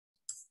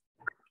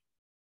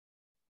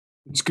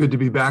It's good to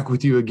be back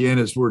with you again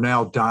as we're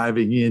now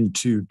diving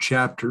into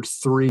chapter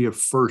 3 of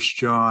First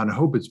John. I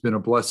hope it's been a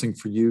blessing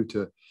for you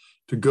to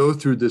go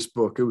through this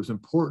book. It was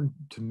important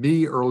to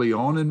me early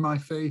on in my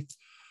faith,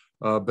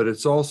 but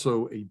it's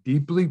also a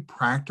deeply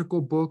practical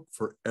book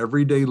for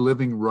everyday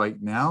living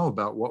right now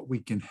about what we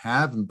can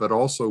have, but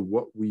also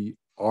what we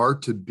are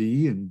to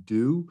be and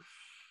do.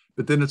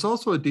 But then it's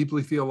also a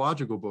deeply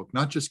theological book,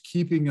 not just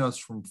keeping us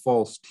from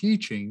false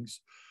teachings,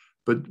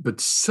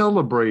 but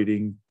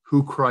celebrating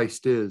who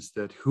Christ is,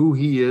 that who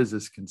he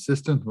is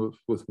consistent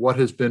with what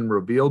has been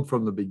revealed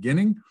from the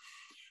beginning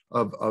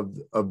of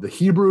the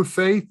Hebrew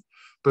faith,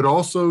 but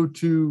also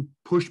to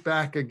push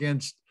back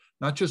against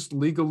not just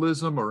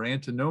legalism or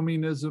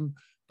antinomianism,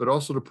 but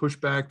also to push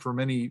back from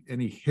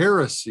any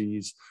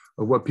heresies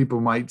of what people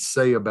might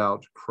say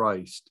about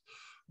Christ.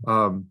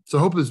 So I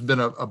hope this has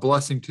been a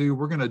blessing to you.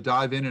 We're going to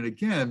dive in, and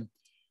again,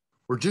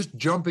 we're just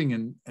jumping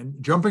and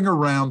jumping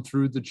around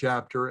through the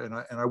chapter, and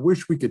I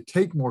wish we could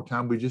take more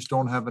time. We just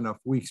don't have enough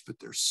weeks, but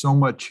there's so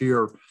much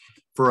here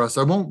for us.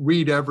 I won't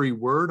read every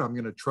word. I'm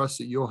going to trust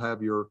that you'll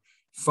have your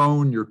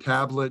phone, your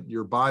tablet,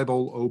 your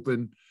Bible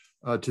open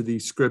to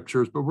these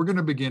scriptures. But we're going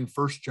to begin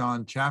 1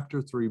 John chapter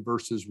 3,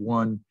 verses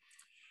 1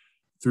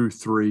 through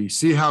 3.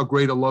 See how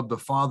great a love the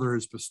Father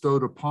has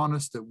bestowed upon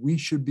us that we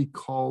should be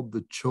called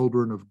the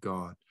children of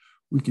God.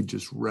 We could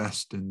just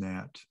rest in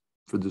that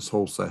for this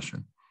whole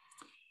session.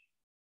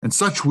 And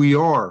such we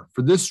are.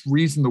 For this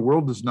reason, the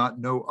world does not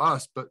know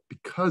us, but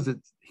because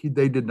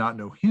they did not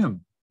know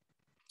him.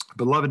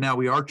 Beloved, now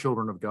we are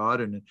children of God,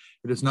 and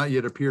it has not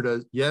yet appeared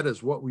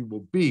as what we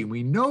will be.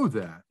 We know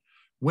that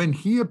when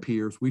he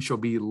appears, we shall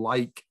be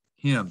like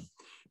him,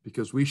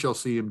 because we shall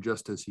see him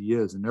just as he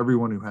is. And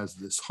everyone who has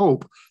this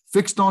hope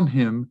fixed on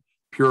him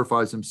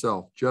purifies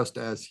himself, just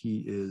as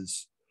he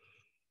is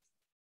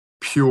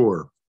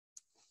pure.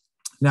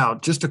 Now,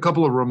 just a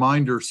couple of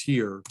reminders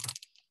here.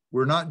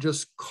 We're not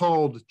just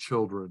called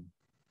children.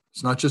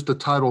 It's not just a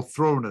title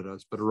thrown at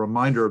us, but a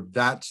reminder of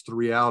that's the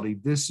reality.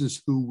 This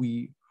is who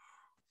we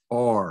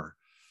are.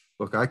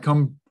 Look, I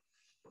come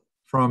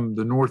from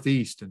the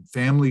Northeast, and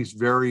family's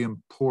very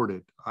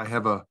important. I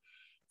have a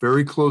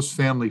very close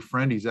family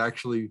friend. He's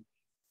actually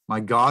my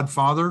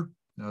godfather.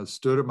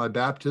 Stood at my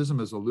baptism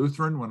as a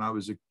Lutheran when I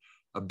was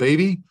a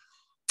baby,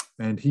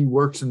 and he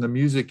works in the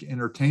music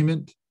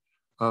entertainment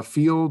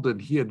field, and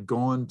he had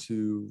gone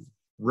to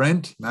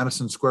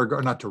Madison Square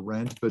Garden, not to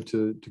rent, but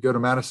to go to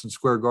Madison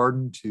Square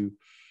Garden to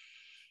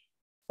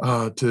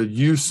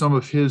use some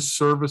of his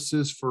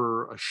services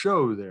for a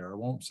show there. I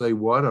won't say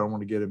what, I don't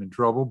want to get him in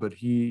trouble, but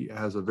he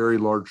has a very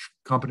large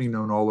company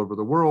known all over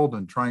the world,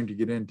 and trying to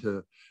get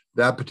into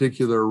that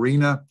particular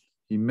arena.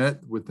 He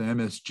met with the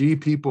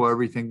MSG people,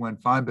 everything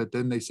went fine, but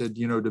then they said,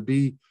 to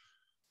be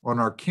on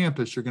our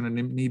campus, you're going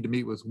to need to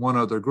meet with one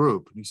other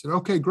group. And he said,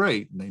 okay,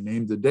 great. And they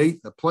named the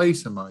date, the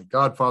place, and my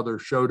godfather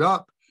showed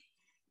up.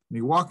 And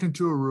he walked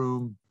into a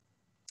room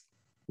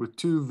with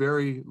two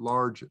very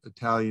large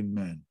Italian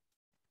men.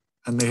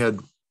 And they had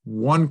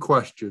one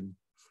question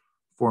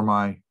for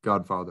my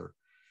godfather.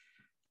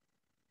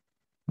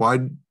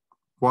 Why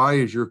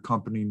is your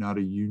company not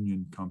a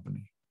union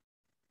company?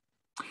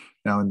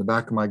 Now, in the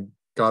back of my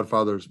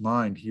godfather's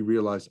mind, he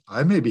realized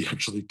I may be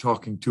actually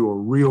talking to a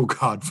real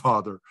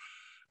godfather,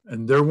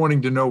 and they're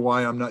wanting to know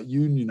why I'm not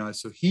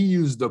unionized. So he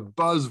used a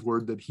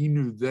buzzword that he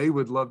knew they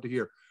would love to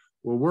hear.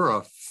 Well, we're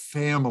a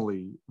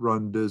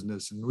family-run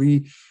business, and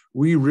we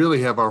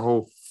really have our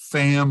whole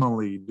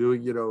family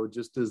doing,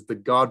 just as the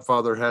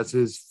Godfather has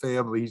his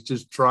family. He's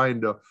just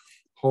trying to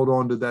hold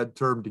on to that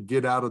term to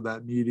get out of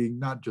that meeting,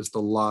 not just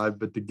alive,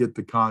 but to get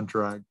the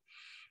contract.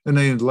 And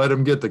they let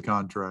him get the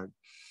contract.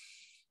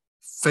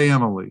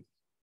 Family.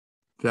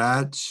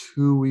 That's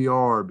who we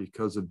are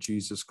because of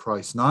Jesus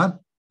Christ. Not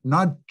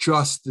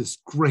just this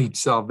great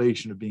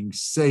salvation of being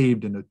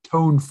saved and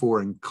atoned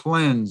for and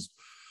cleansed,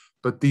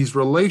 but these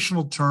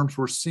relational terms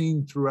we're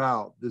seeing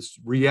throughout, this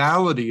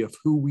reality of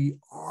who we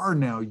are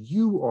now,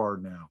 you are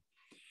now.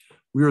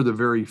 We are the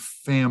very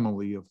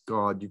family of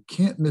God. You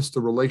can't miss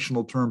the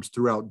relational terms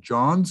throughout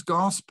John's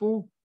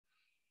gospel,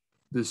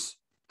 this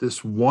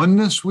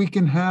oneness we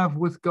can have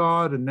with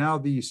God, and now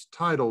these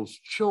titles,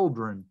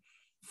 children,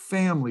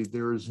 family.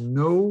 There is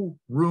no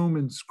room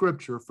in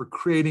Scripture for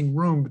creating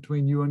room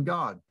between you and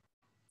God.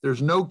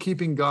 There's no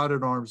keeping God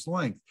at arm's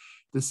length.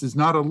 This is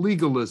not a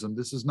legalism.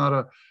 This is not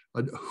a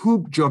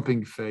hoop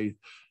jumping faith.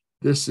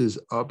 This is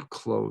up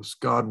close.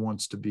 God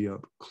wants to be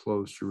up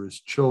close. You're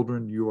his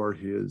children. You are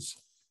his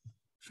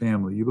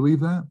family. You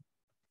believe that?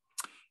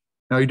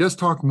 Now, he does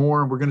talk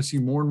more, and we're going to see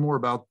more and more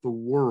about the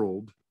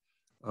world.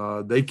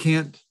 They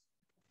can't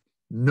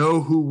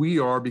know who we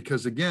are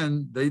because,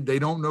 again, they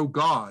don't know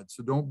God.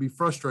 So don't be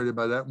frustrated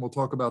by that. And we'll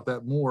talk about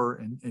that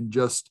more in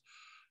just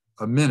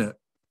a minute.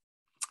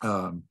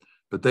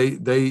 But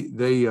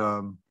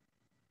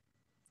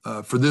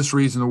for this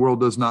reason, the world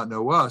does not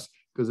know us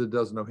because it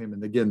doesn't know him.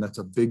 And again, that's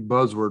a big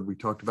buzzword. We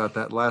talked about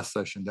that last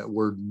session, that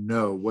word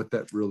know, what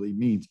that really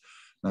means.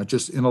 Not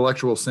just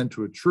intellectual assent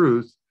to a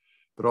truth,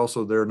 but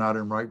also they're not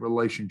in right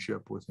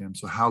relationship with him.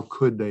 So how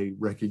could they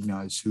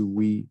recognize who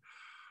we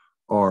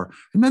are?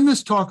 And then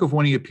this talk of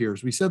when he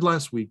appears. We said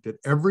last week that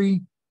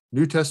every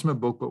New Testament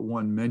book but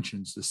one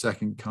mentions the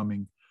second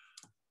coming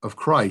of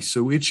Christ.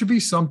 So it should be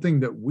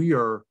something that we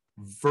are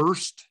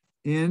versed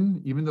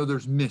in, even though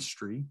there's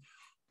mystery,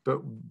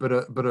 but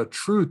a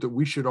truth that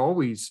we should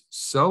always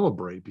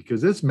celebrate,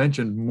 because it's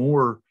mentioned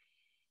more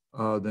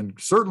than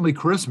certainly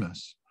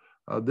Christmas.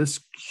 This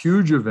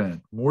huge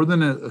event, more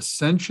than an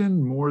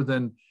ascension, more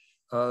than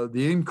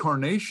the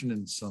incarnation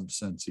in some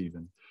sense,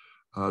 even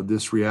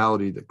this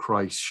reality that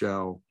Christ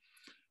shall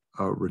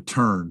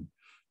return.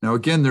 Now,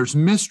 again, there's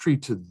mystery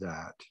to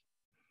that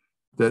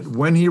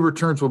when he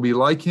returns, we'll be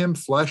like him,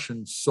 flesh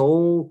and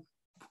soul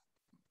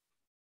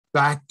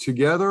back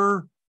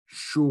together,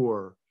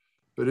 sure.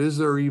 But is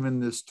there even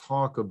this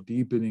talk of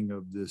deepening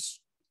of this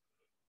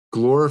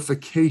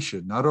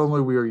glorification? Not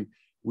only are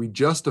we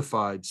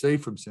justified,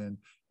 saved from sin,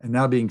 and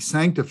now being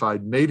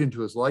sanctified, made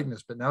into his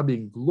likeness, but now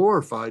being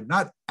glorified,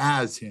 not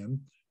as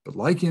him, but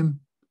like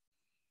him.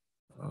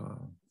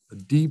 A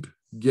deep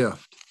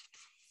gift.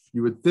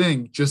 You would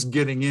think just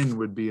getting in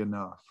would be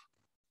enough.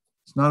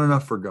 It's not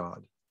enough for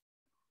God.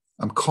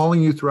 I'm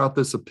calling you throughout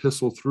this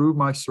epistle, through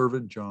my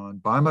servant John,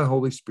 by my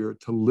Holy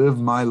Spirit, to live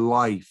my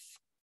life.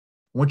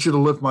 I want you to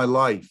live my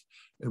life.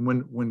 And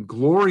when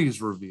glory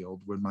is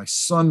revealed, when my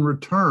son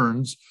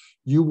returns,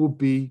 you will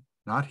be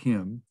not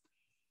him,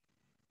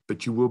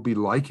 but you will be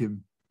like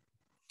him.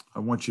 I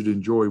want you to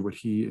enjoy what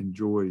he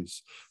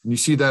enjoys. And you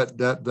see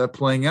that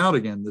playing out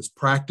again, this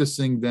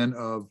practicing then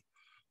of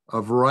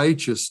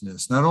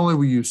righteousness. Not only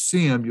will you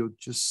see him, you'll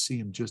just see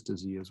him just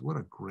as he is. What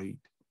a great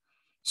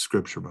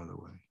scripture, by the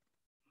way.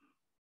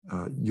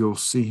 You'll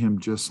see him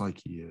just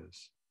like he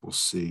is. We'll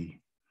see.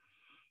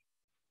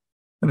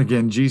 And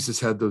again, Jesus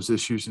had those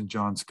issues in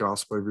John's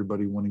gospel,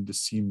 everybody wanting to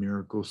see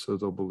miracles so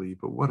they'll believe.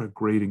 But what a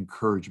great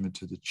encouragement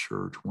to the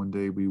church. One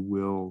day we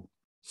will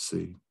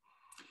see.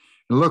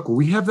 And look,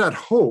 we have that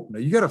hope. Now,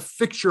 you got to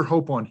fix your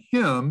hope on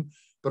him,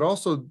 but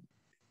also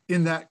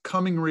in that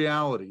coming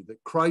reality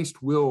that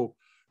Christ will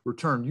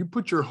return. You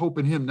put your hope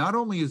in him. Not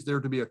only is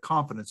there to be a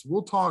confidence,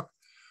 we'll talk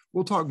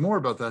more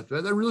about that.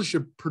 That really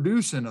should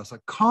produce in us a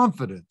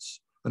confidence,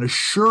 an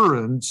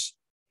assurance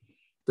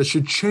that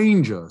should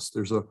change us.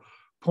 There's a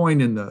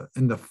point in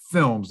the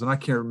films, and I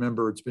can't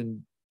remember, it's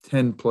been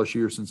 10 plus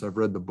years since I've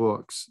read the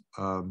books,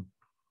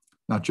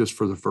 not just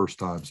for the first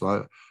time. So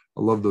I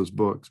love those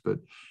books, but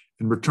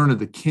in Return of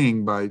the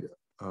King by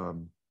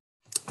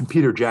in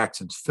Peter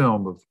Jackson's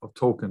film of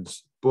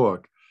Tolkien's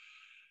book,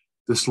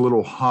 this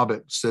little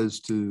hobbit says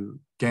to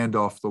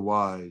Gandalf the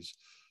Wise,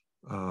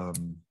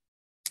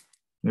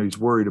 he's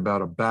worried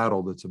about a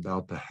battle that's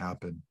about to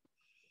happen.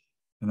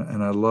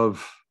 And I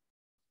love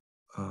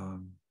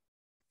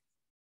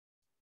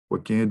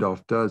what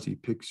Gandalf does. He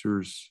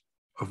pictures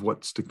of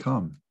what's to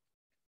come.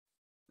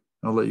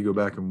 I'll let you go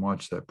back and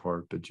watch that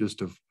part, but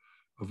just of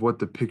what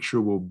the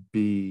picture will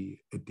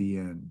be at the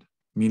end.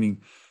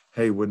 Meaning,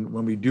 hey,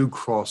 when we do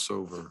cross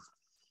over,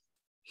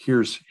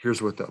 here's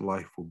what that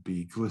life will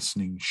be: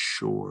 glistening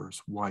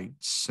shores, white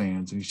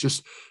sands. And he's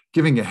just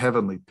giving a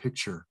heavenly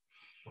picture.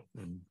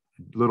 And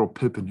little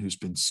Pippin, who's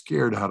been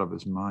scared out of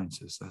his mind,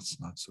 says, that's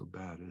not so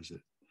bad, is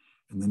it?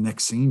 And the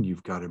next scene,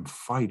 you've got him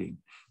fighting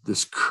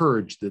this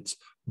courage that's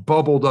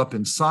bubbled up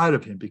inside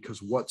of him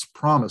because what's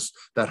promised,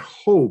 that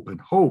hope, and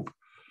hope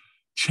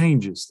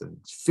changes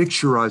things.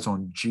 Fix your eyes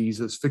on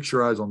Jesus, fix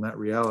your eyes on that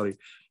reality.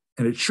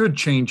 And it should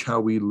change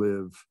how we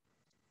live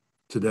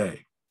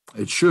today.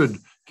 It should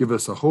give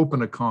us a hope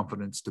and a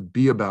confidence to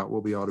be about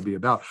what we ought to be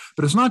about.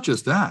 But it's not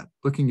just that.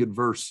 Looking at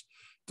verse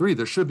 3,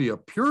 there should be a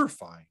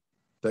purifying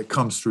that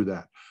comes through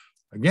that.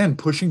 Again,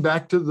 pushing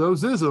back to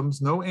those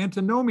isms, no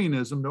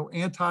antinomianism, no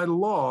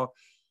anti-law.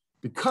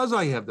 Because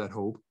I have that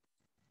hope,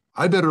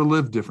 I better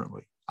live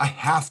differently. I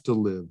have to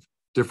live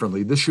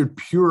differently. This should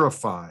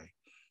purify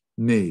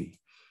me.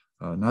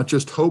 Not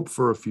just hope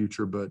for a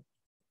future, but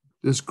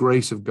this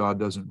grace of God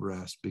doesn't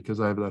rest. Because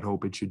I have that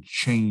hope, it should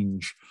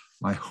change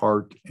my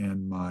heart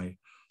and my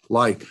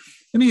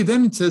life. And he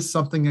then says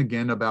something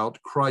again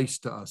about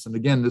Christ to us. And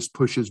again, this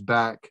pushes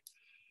back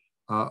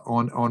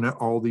on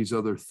all these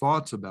other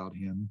thoughts about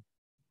him.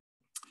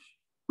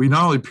 We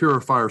not only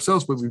purify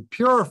ourselves, but we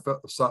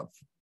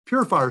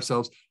purify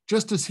ourselves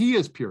just as he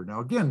is pure.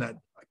 Now, again, that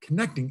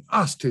connecting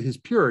us to his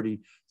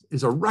purity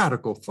is a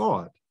radical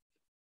thought.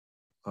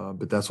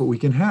 But that's what we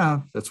can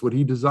have. That's what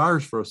he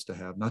desires for us to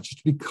have, not just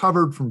to be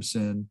covered from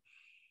sin,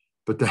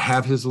 but to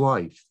have his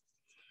life.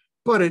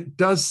 But it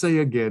does say,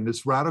 again,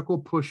 this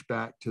radical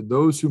pushback to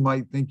those who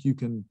might think you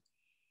can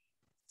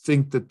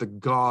think that the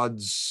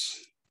gods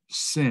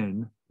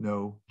sin.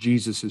 No,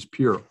 Jesus is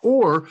pure.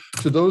 Or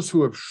to those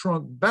who have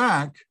shrunk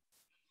back,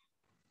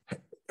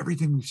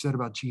 everything we've said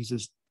about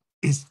Jesus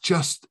is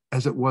just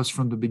as it was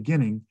from the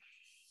beginning.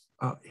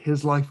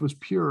 His life was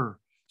pure.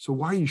 So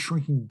why are you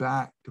shrinking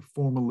back to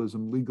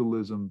formalism,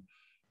 legalism,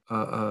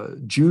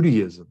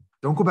 Judaism?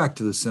 Don't go back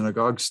to the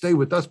synagogue. Stay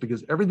with us,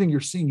 because everything you're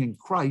seeing in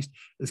Christ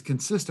is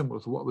consistent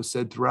with what was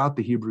said throughout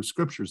the Hebrew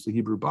scriptures, the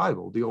Hebrew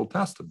Bible, the Old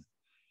Testament.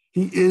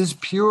 He is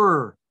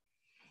pure.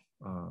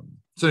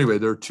 So anyway,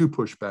 there are two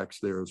pushbacks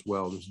there as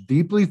well. There's a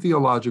deeply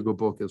theological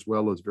book as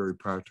well as very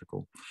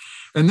practical.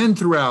 And then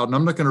throughout, and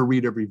I'm not going to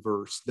read every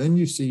verse, then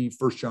you see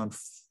 1 John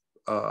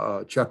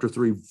chapter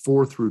 3,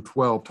 4 through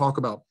 12, talk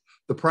about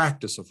the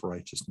practice of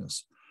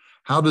righteousness.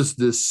 How does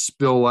this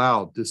spill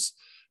out, this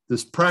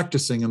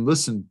practicing? And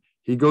listen,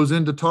 he goes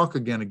in to talk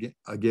again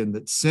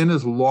that sin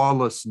is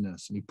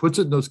lawlessness. And he puts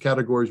it in those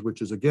categories,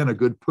 which is, again, a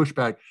good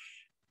pushback.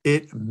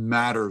 It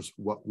matters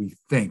what we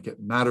think. It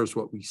matters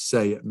what we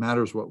say. It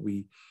matters what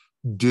we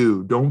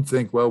do. Don't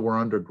think, well, we're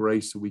under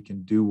grace so we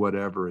can do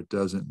whatever. It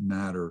doesn't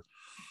matter.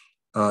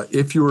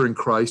 If you are in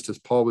Christ, as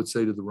Paul would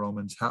say to the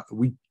Romans,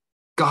 we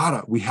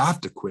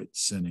have to quit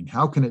sinning.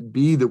 How can it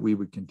be that we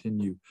would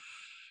continue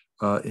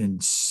in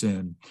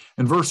sin?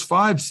 And verse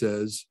 5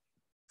 says,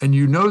 and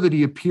you know that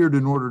he appeared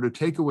in order to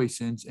take away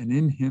sins, and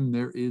in him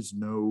there is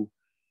no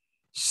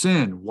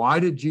sin. Why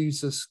did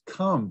Jesus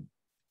come?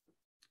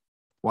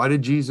 Why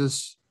did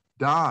Jesus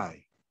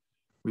die?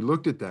 We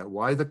looked at that.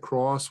 Why the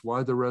cross?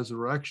 Why the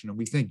resurrection? And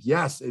we think,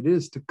 yes, it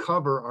is to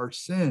cover our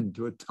sin,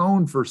 to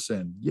atone for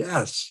sin.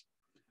 Yes.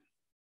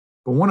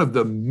 But one of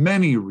the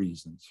many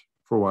reasons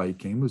for why he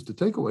came was to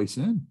take away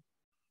sin,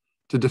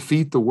 to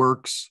defeat the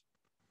works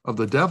of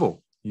the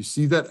devil. You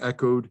see that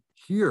echoed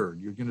here.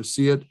 You're going to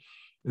see it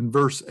in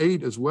verse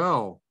 8 as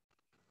well.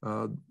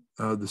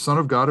 The Son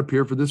of God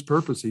appeared for this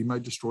purpose. He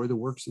might destroy the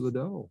works of the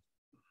devil.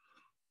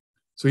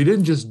 So he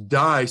didn't just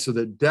die so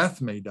that death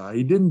may die.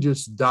 He didn't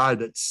just die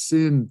that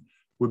sin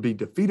would be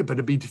defeated, but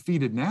to be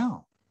defeated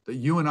now, that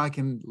you and I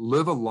can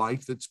live a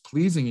life that's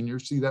pleasing. And you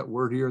see that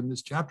word here in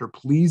this chapter,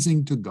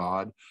 pleasing to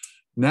God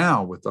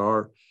now with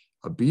our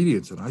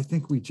obedience. And I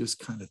think we just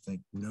kind of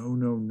think,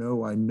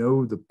 no. I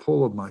know the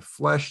pull of my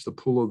flesh, the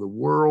pull of the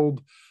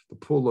world, the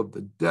pull of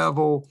the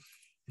devil.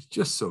 It's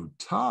just so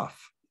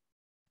tough.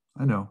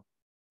 I know,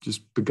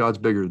 but God's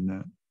bigger than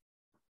that.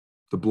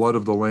 The blood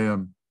of the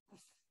Lamb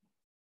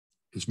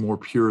is more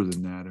pure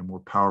than that and more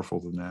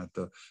powerful than that.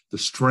 The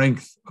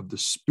strength of the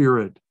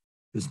Spirit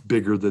is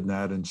bigger than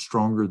that and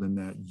stronger than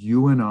that.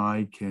 You and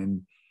I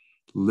can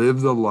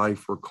live the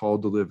life we're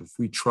called to live if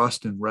we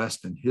trust and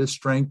rest in his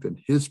strength and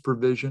his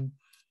provision.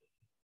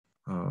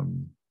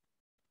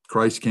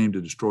 Christ came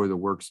to destroy the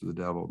works of the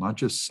devil, not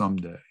just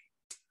someday,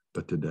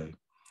 but today.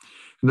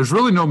 And there's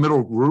really no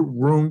middle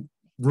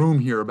room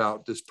here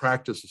about this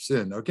practice of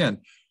sin. Now,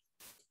 again,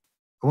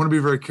 I want to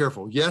be very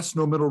careful. Yes,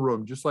 no middle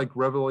room, just like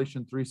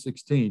Revelation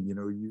 3:16.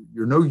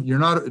 You're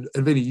not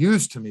of any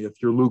use to me if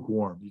you're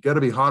lukewarm. You got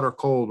to be hot or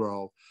cold,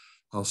 or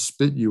I'll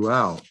spit you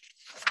out.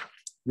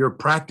 You're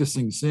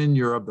practicing sin.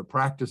 You're of the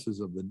practices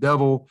of the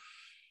devil.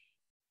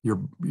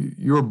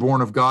 You're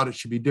born of God. It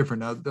should be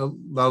different.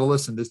 Now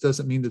listen, this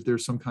doesn't mean that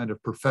there's some kind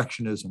of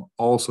perfectionism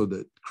also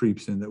that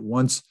creeps in, that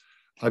once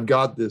I've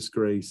got this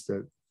grace,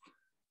 that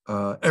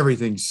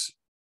everything's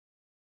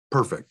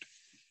perfect.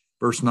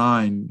 Verse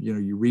 9,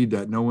 you read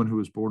that no one who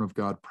is born of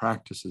God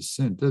practices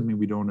sin. It doesn't mean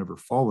we don't ever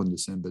fall into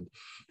sin, but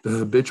the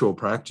habitual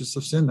practice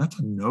of sin, that's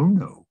a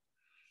no-no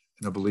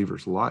in a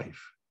believer's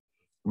life.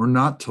 We're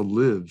not to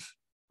live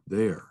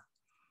there.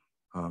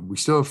 We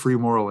still have free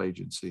moral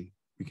agency.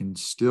 We can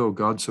still,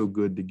 God's so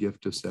good to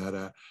gift us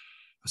that.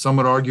 Some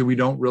would argue we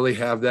don't really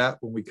have that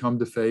when we come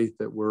to faith,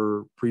 that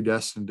we're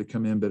predestined to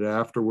come in, but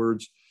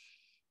afterwards,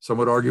 some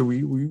would argue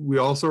we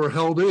also are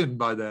held in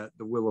by that,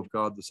 the will of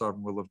God, the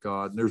sovereign will of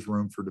God, and there's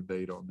room for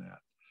debate on that.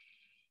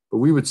 But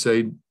we would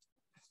say,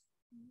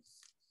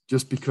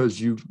 just because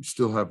you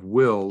still have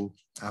will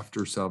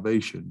after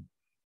salvation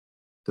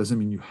doesn't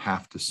mean you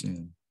have to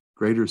sin.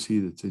 Greater is he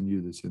that's in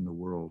you that's in the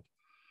world.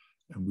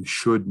 And we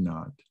should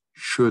not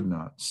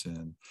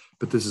sin.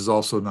 But this is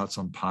also not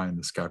some pie in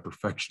the sky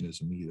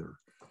perfectionism either.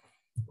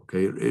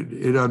 Okay,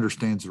 it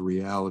understands the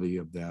reality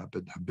of that,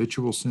 but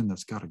habitual sin,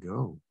 that's got to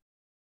go.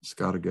 It's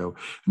got to go.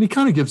 And he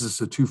kind of gives us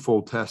a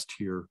twofold test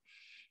here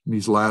in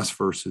these last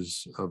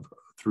verses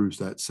through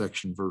that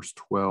section, verse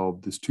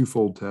 12, this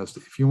twofold test.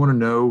 If you want to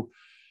know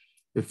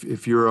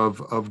if you're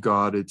of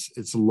God,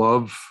 it's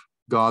love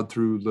God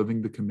through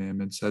living the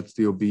commandments. That's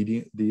the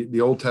obedient, the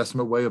Old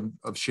Testament way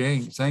of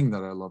saying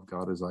that I love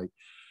God is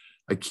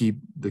I keep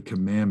the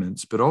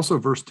commandments. But also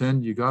verse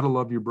 10, you got to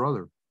love your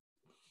brother.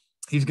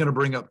 He's going to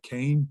bring up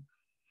Cain.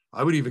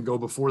 I would even go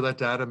before that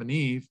to Adam and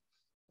Eve.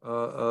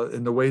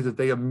 In the way that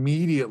they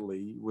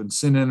immediately, when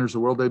sin enters the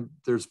world,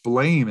 there's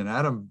blame, and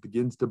Adam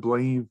begins to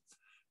blame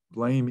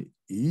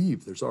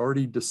Eve. There's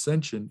already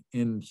dissension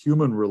in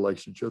human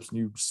relationships, and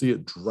you see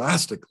it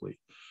drastically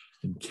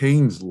in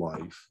Cain's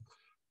life.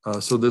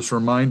 So this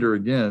reminder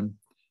again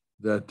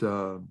that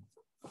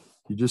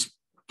you just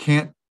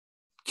can't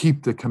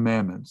keep the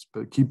commandments,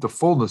 but keep the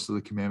fullness of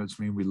the commandments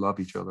mean we love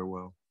each other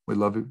well. We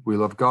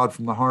love God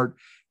from the heart.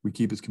 We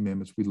keep his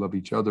commandments. We love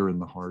each other in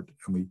the heart,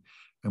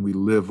 and we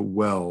live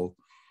well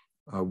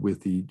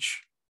with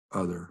each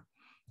other.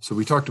 So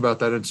we talked about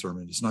that in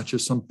sermon. It's not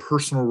just some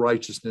personal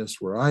righteousness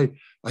where I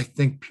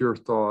think pure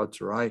thoughts,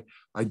 or I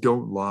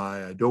don't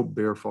lie, I don't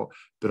bear fault,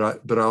 but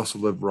I also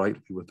live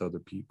rightly with other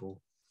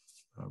people.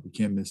 We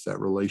can't miss that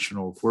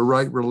relational. If we're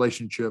right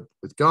relationship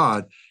with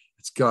God,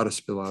 it's got to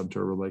spill out into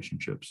our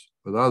relationships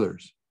with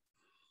others.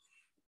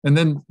 And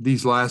then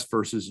these last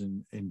verses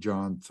in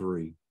John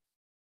 3,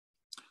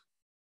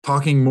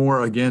 talking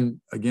more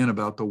again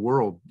about the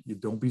world. You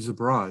don't be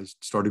surprised,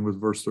 starting with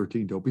verse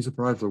 13, don't be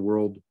surprised if the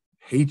world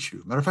hates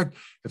you. Matter of fact,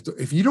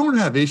 if you don't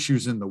have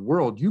issues in the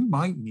world, you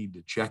might need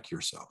to check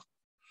yourself.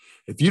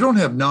 If you don't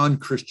have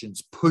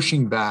non-Christians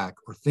pushing back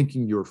or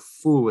thinking you're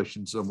foolish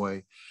in some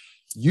way,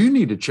 you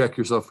need to check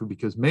yourself,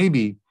 because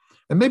maybe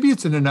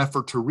it's in an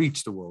effort to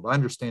reach the world. I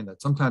understand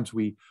that. Sometimes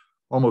we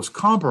almost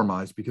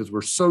compromise because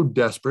we're so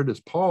desperate, as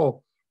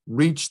Paul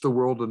reached the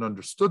world and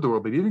understood the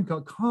world, but he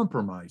didn't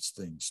compromise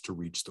things to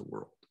reach the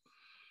world.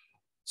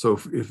 So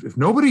if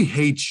nobody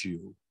hates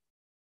you,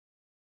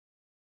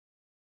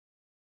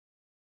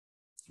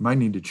 you might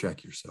need to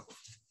check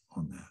yourself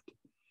on that.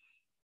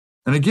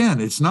 And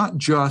again, it's not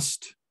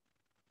just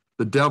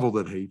the devil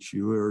that hates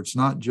you, or it's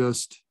not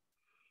just,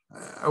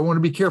 I want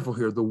to be careful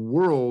here. The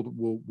world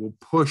will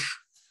push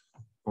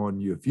on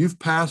you. If you've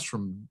passed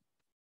from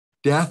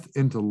death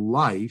into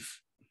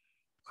life,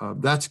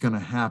 that's going to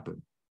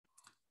happen.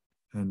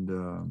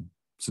 And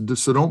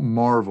so don't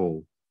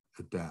marvel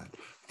at that.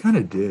 I kind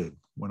of did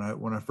when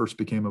I first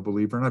became a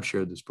believer, and I've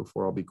shared this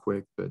before, I'll be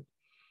quick, but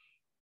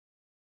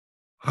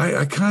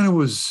I kind of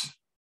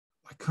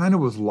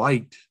was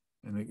liked.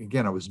 And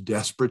again, I was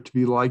desperate to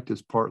be liked,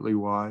 is partly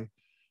why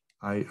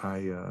I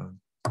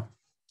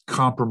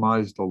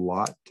compromised a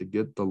lot to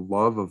get the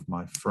love of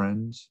my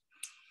friends.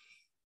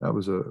 That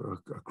was a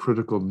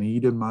critical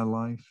need in my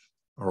life,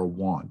 or a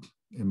want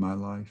in my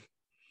life.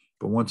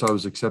 But once I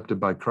was accepted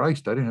by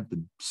Christ, I didn't have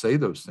to say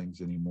those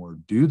things anymore,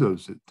 do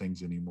those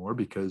things anymore,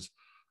 because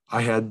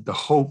I had the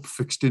hope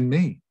fixed in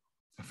me.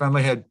 I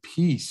finally had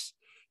peace.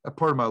 That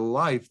part of my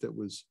life that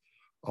was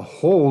a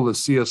hole, as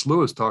C.S.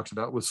 Lewis talks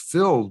about, was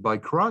filled by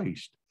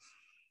Christ.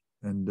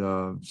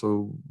 And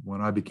so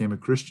when I became a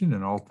Christian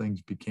and all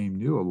things became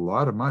new, a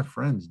lot of my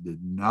friends did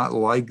not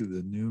like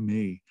the new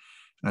me.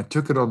 And I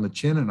took it on the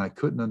chin, and I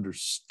couldn't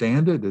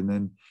understand it. And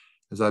then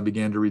as I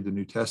began to read the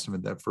New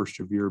Testament, that first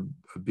year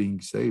of being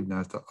saved, and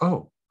I thought,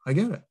 oh, I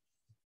get it.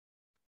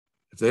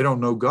 If they don't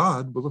know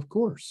God, well, of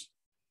course.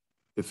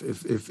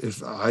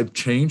 If I've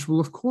changed, well,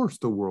 of course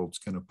the world's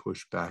going to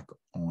push back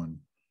on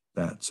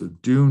that. So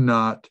do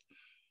not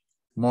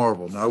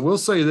marvel. Now, I will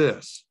say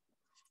this.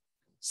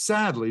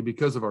 Sadly,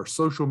 because of our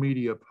social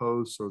media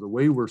posts, or the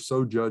way we're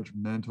so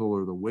judgmental,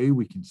 or the way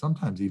we can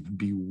sometimes even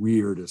be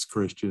weird as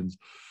Christians,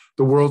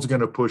 the world's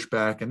going to push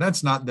back. And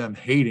that's not them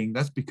hating.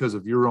 That's because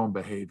of your own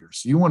behavior.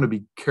 So you want to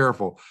be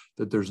careful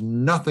that there's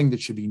nothing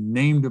that should be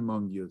named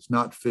among you that's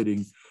not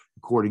fitting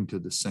according to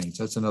the saints.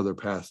 That's another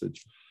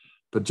passage.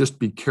 But just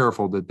be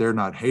careful that they're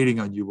not hating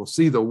on you. Well,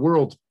 see, the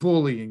world's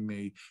bullying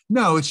me.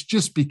 No, it's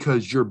just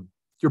because you're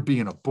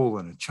being a bull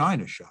in a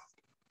china shop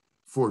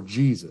for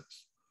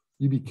Jesus.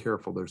 You be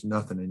careful. There's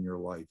nothing in your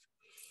life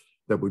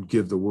that would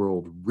give the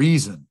world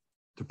reason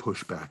to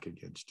push back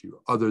against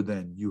you, other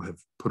than you have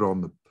put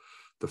on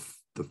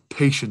the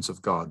patience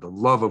of God, the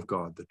love of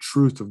God, the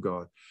truth of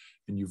God,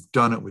 and you've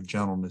done it with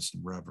gentleness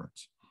and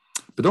reverence.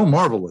 But don't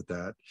marvel at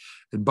that.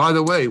 And by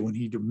the way, when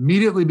he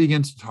immediately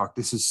begins to talk,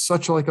 this is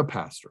such like a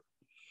pastor.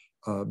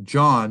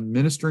 John,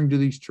 ministering to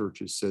these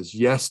churches, says,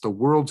 yes, the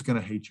world's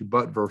going to hate you,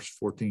 but verse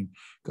 14,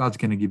 God's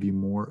going to give you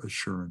more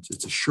assurance.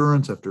 It's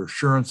assurance after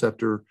assurance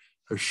after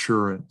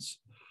assurance.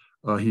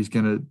 He's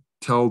going to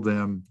tell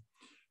them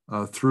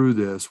through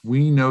this,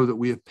 we know that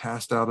we have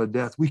passed out of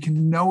death. We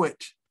can know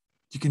it.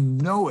 You can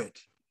know it,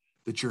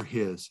 that you're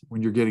his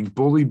when you're getting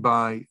bullied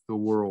by the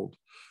world.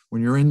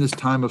 When you're in this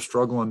time of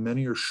struggle and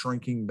many are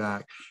shrinking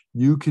back,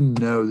 you can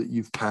know that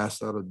you've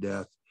passed out of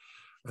death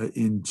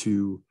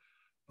into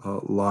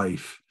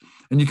life.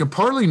 And you can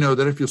partly know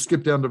that if you'll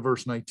skip down to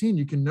verse 19,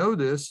 you can know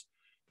this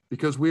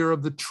because we are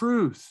of the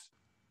truth,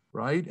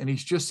 right? And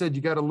he's just said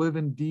you got to live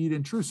in deed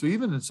and truth. So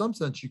even in some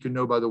sense, you can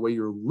know by the way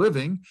you're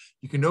living.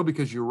 You can know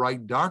because you're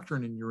right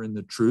doctrine and you're in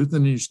the truth.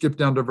 And then you skip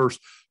down to verse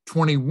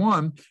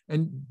 21.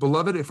 And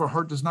beloved, if our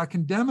heart does not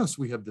condemn us,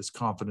 we have this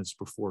confidence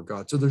before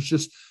God. So there's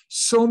just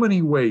so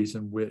many ways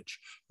in which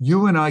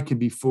you and I can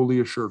be fully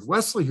assured.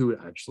 Wesley, who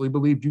actually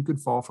believed you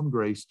could fall from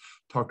grace,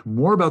 talked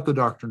more about the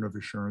doctrine of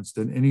assurance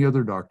than any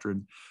other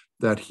doctrine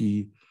that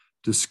he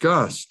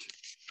discussed.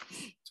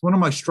 It's one of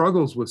my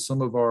struggles with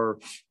some of our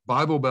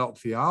Bible Belt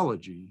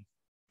theology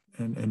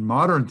and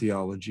modern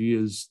theology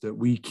is that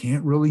we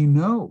can't really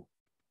know.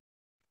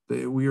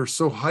 We are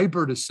so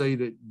hyper to say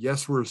that,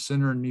 yes, we're a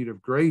sinner in need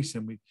of grace.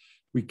 And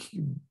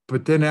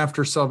but then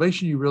after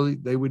salvation,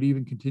 they would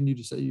even continue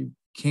to say you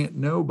can't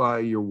know by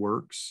your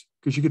works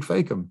because you could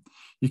fake them.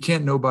 You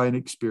can't know by an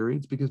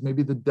experience because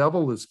maybe the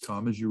devil has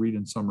come, as you read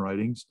in some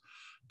writings,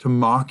 to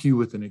mock you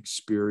with an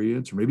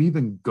experience, or maybe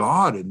even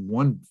God in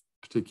one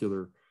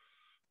particular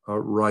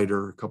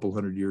writer a couple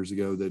hundred years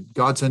ago, that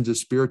God sends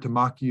his spirit to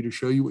mock you to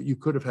show you what you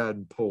could have had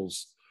and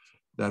pulls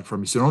that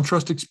from you. So don't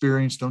trust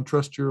experience. Don't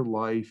trust your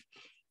life.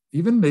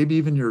 Maybe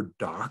even your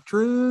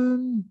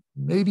doctrine.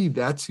 Maybe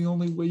that's the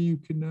only way you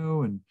can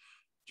know. And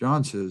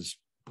John says,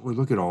 boy,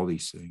 look at all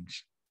these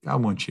things.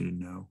 God wants you to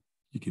know.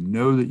 You can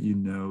know that you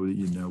know that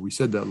you know. We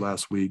said that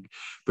last week,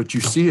 but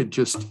you see it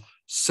just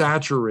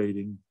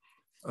saturating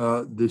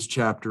this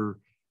chapter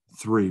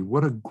 3.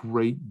 What a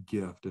great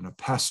gift and a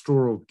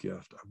pastoral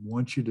gift. I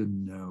want you to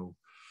know.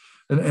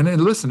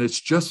 And listen, it's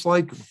just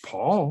like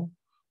Paul.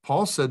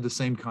 Paul said the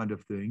same kind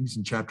of things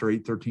in chapter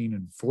 8, 13,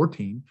 and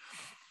 14.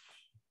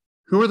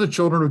 Who are the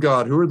children of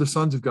God? Who are the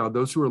sons of God?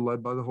 Those who are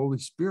led by the Holy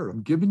Spirit.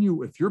 I'm giving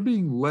you, if you're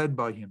being led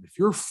by him, if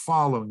you're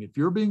following, if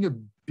you're being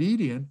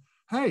obedient,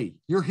 hey,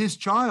 you're his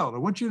child. I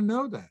want you to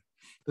know that.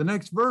 The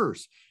next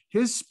verse,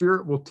 his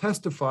spirit will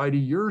testify to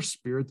your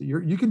spirit that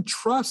you can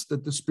trust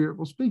that the spirit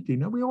will speak to you.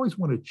 Now, we always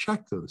want to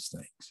check those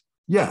things.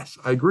 Yes,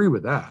 I agree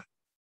with that.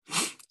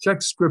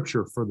 Check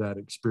scripture for that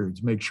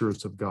experience. Make sure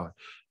it's of God.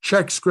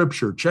 Check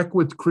scripture. Check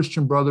with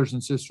Christian brothers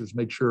and sisters.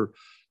 Make sure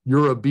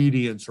your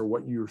obedience or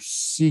what you're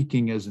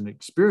seeking as an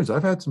experience.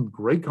 I've had some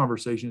great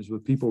conversations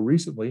with people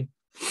recently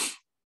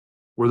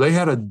where they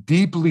had a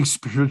deeply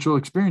spiritual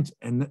experience,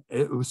 and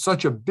it was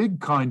such a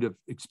big kind of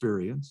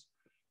experience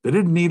that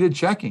it needed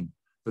checking.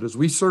 But as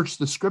we searched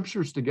the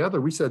scriptures together,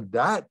 we said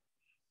that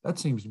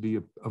seems to be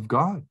of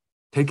God.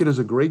 Take it as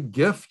a great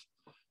gift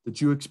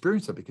that you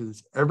experience that, because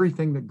it's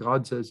everything that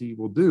God says he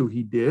will do,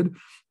 he did,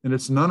 and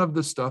it's none of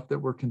the stuff that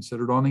were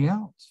considered on the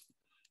outs.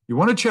 You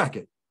want to check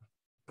it,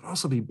 but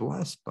also be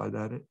blessed by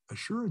that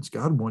assurance.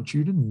 God wants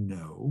you to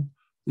know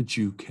that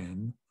you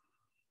can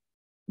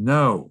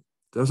know.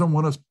 Doesn't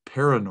want us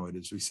paranoid,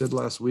 as we said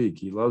last week.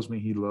 He loves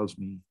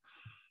me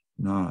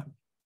not.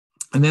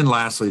 And then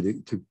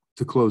lastly,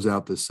 to close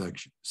out this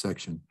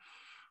section,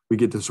 we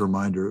get this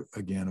reminder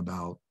again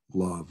about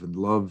love. And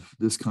love,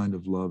 this kind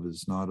of love,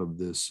 is not of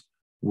this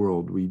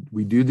world.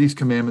 We do these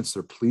commandments.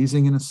 They're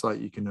pleasing in his sight.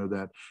 You can know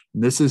that.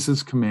 And this is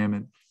his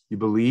commandment. You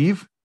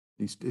believe.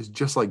 It's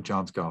just like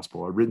John's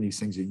gospel. I've written these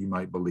things that you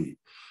might believe.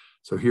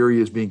 So here he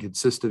is being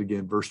consistent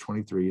again, verse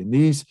 23. And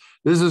this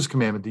is his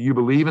commandment, that you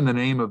believe in the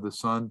name of his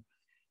son,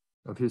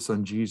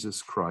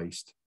 Jesus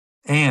Christ,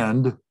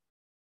 and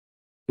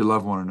you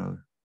love one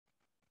another,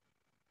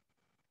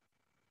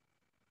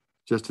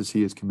 just as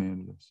he has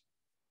commanded us.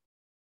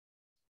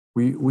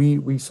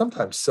 We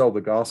sometimes sell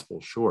the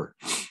gospel short.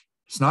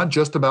 It's not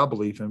just about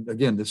belief. And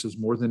again, this is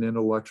more than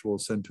intellectual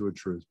assent to a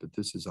truth, but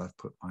this is, I've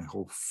put my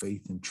whole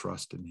faith and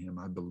trust in him.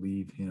 I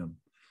believe him.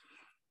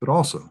 But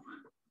also,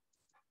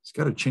 it's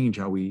got to change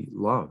how we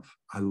love.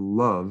 I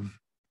love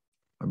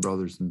my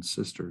brothers and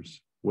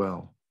sisters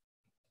well.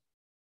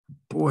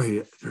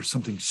 Boy, there's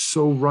something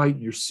so right.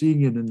 You're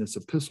seeing it in this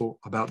epistle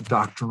about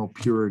doctrinal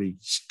purity.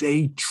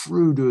 Stay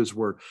true to his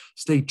word.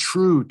 Stay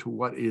true to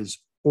what is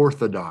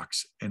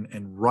orthodox and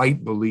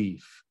right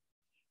belief.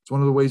 It's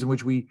one of the ways in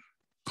which we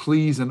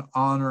please and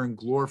honor and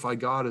glorify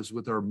God is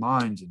with our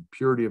minds and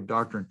purity of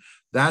doctrine.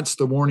 That's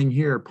the warning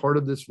here. Part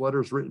of this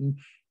letter is written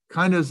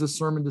kind of as a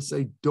sermon to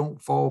say,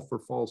 don't fall for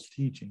false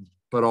teaching,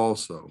 but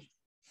also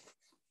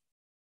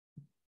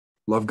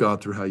love God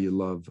through how you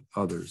love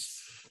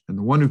others. And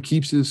the one who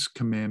keeps his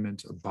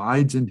commandments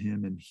abides in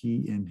him and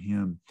he in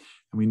him.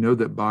 And we know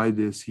that by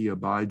this he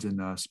abides in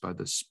us by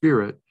the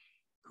Spirit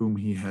whom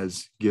he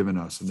has given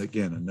us. And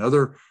again,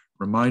 another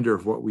reminder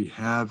of what we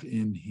have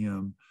in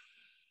him.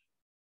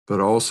 But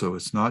also,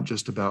 it's not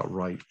just about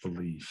right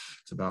belief.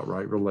 It's about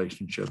right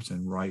relationships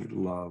and right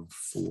love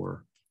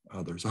for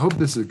others. I hope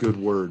this is a good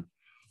word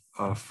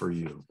for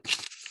you,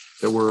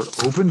 that we're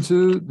open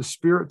to the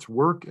Spirit's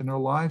work in our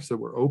lives, that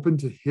we're open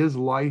to his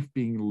life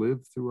being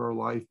lived through our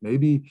life.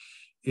 Maybe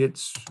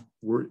it's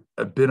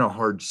been a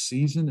hard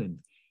season, and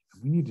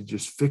we need to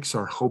just fix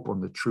our hope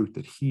on the truth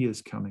that he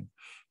is coming.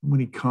 And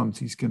when he comes,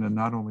 he's going to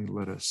not only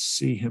let us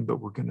see him, but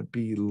we're going to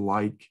be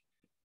like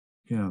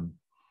him.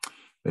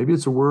 Maybe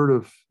it's a word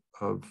of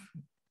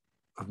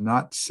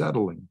not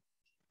settling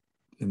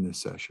in this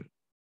session.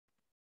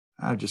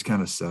 I've just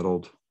kind of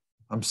settled.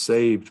 I'm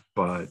saved,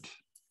 but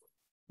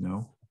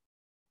no.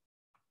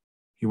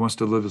 He wants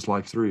to live his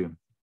life through you. And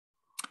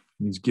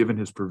he's given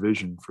his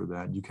provision for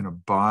that. You can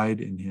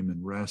abide in him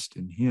and rest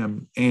in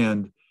him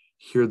and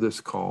hear this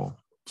call,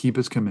 keep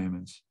his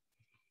commandments,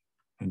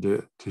 and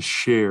to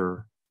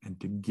share and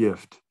to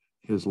gift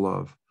his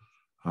love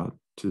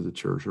to the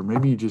church. Or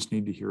maybe you just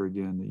need to hear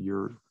again that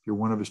you're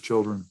one of his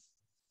children,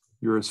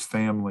 you're his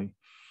family,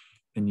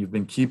 and you've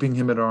been keeping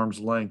him at arm's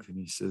length. And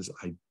he says,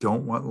 I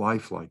don't want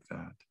life like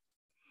that.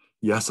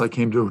 Yes, I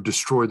came to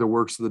destroy the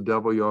works of the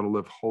devil. You ought to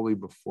live holy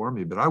before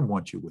me, but I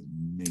want you with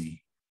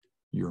me.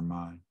 You're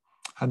mine.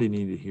 How do you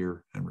need to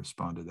hear and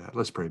respond to that?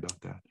 Let's pray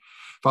about that.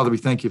 Father, we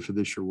thank you for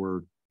this, your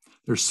word.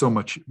 There's so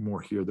much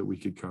more here that we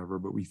could cover,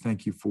 but we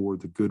thank you for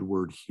the good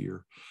word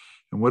here.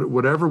 And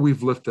whatever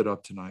we've lifted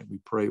up tonight, we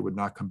pray it would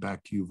not come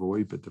back to you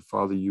void, but that,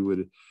 Father, you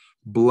would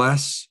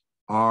bless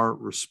our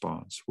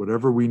response,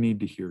 whatever we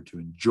need to hear, to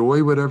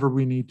enjoy whatever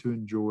we need to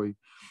enjoy,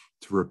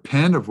 to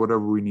repent of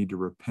whatever we need to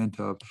repent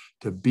of,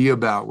 to be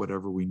about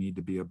whatever we need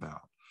to be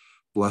about.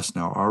 Bless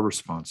now our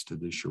response to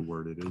this, your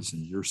word. It is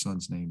in your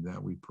son's name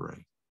that we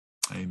pray.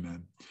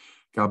 Amen.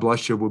 God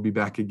bless you. We'll be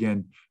back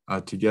again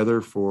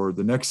together for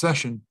the next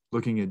session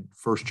looking at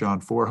 1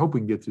 John 4. I hope we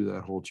can get through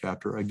that whole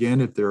chapter.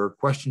 Again, if there are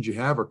questions you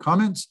have or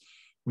comments,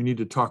 we need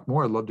to talk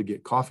more. I'd love to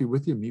get coffee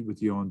with you, meet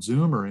with you on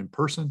Zoom or in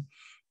person.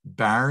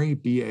 Barry,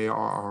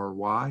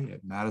 Barry,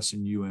 at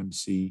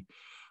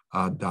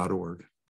madisonumc.org.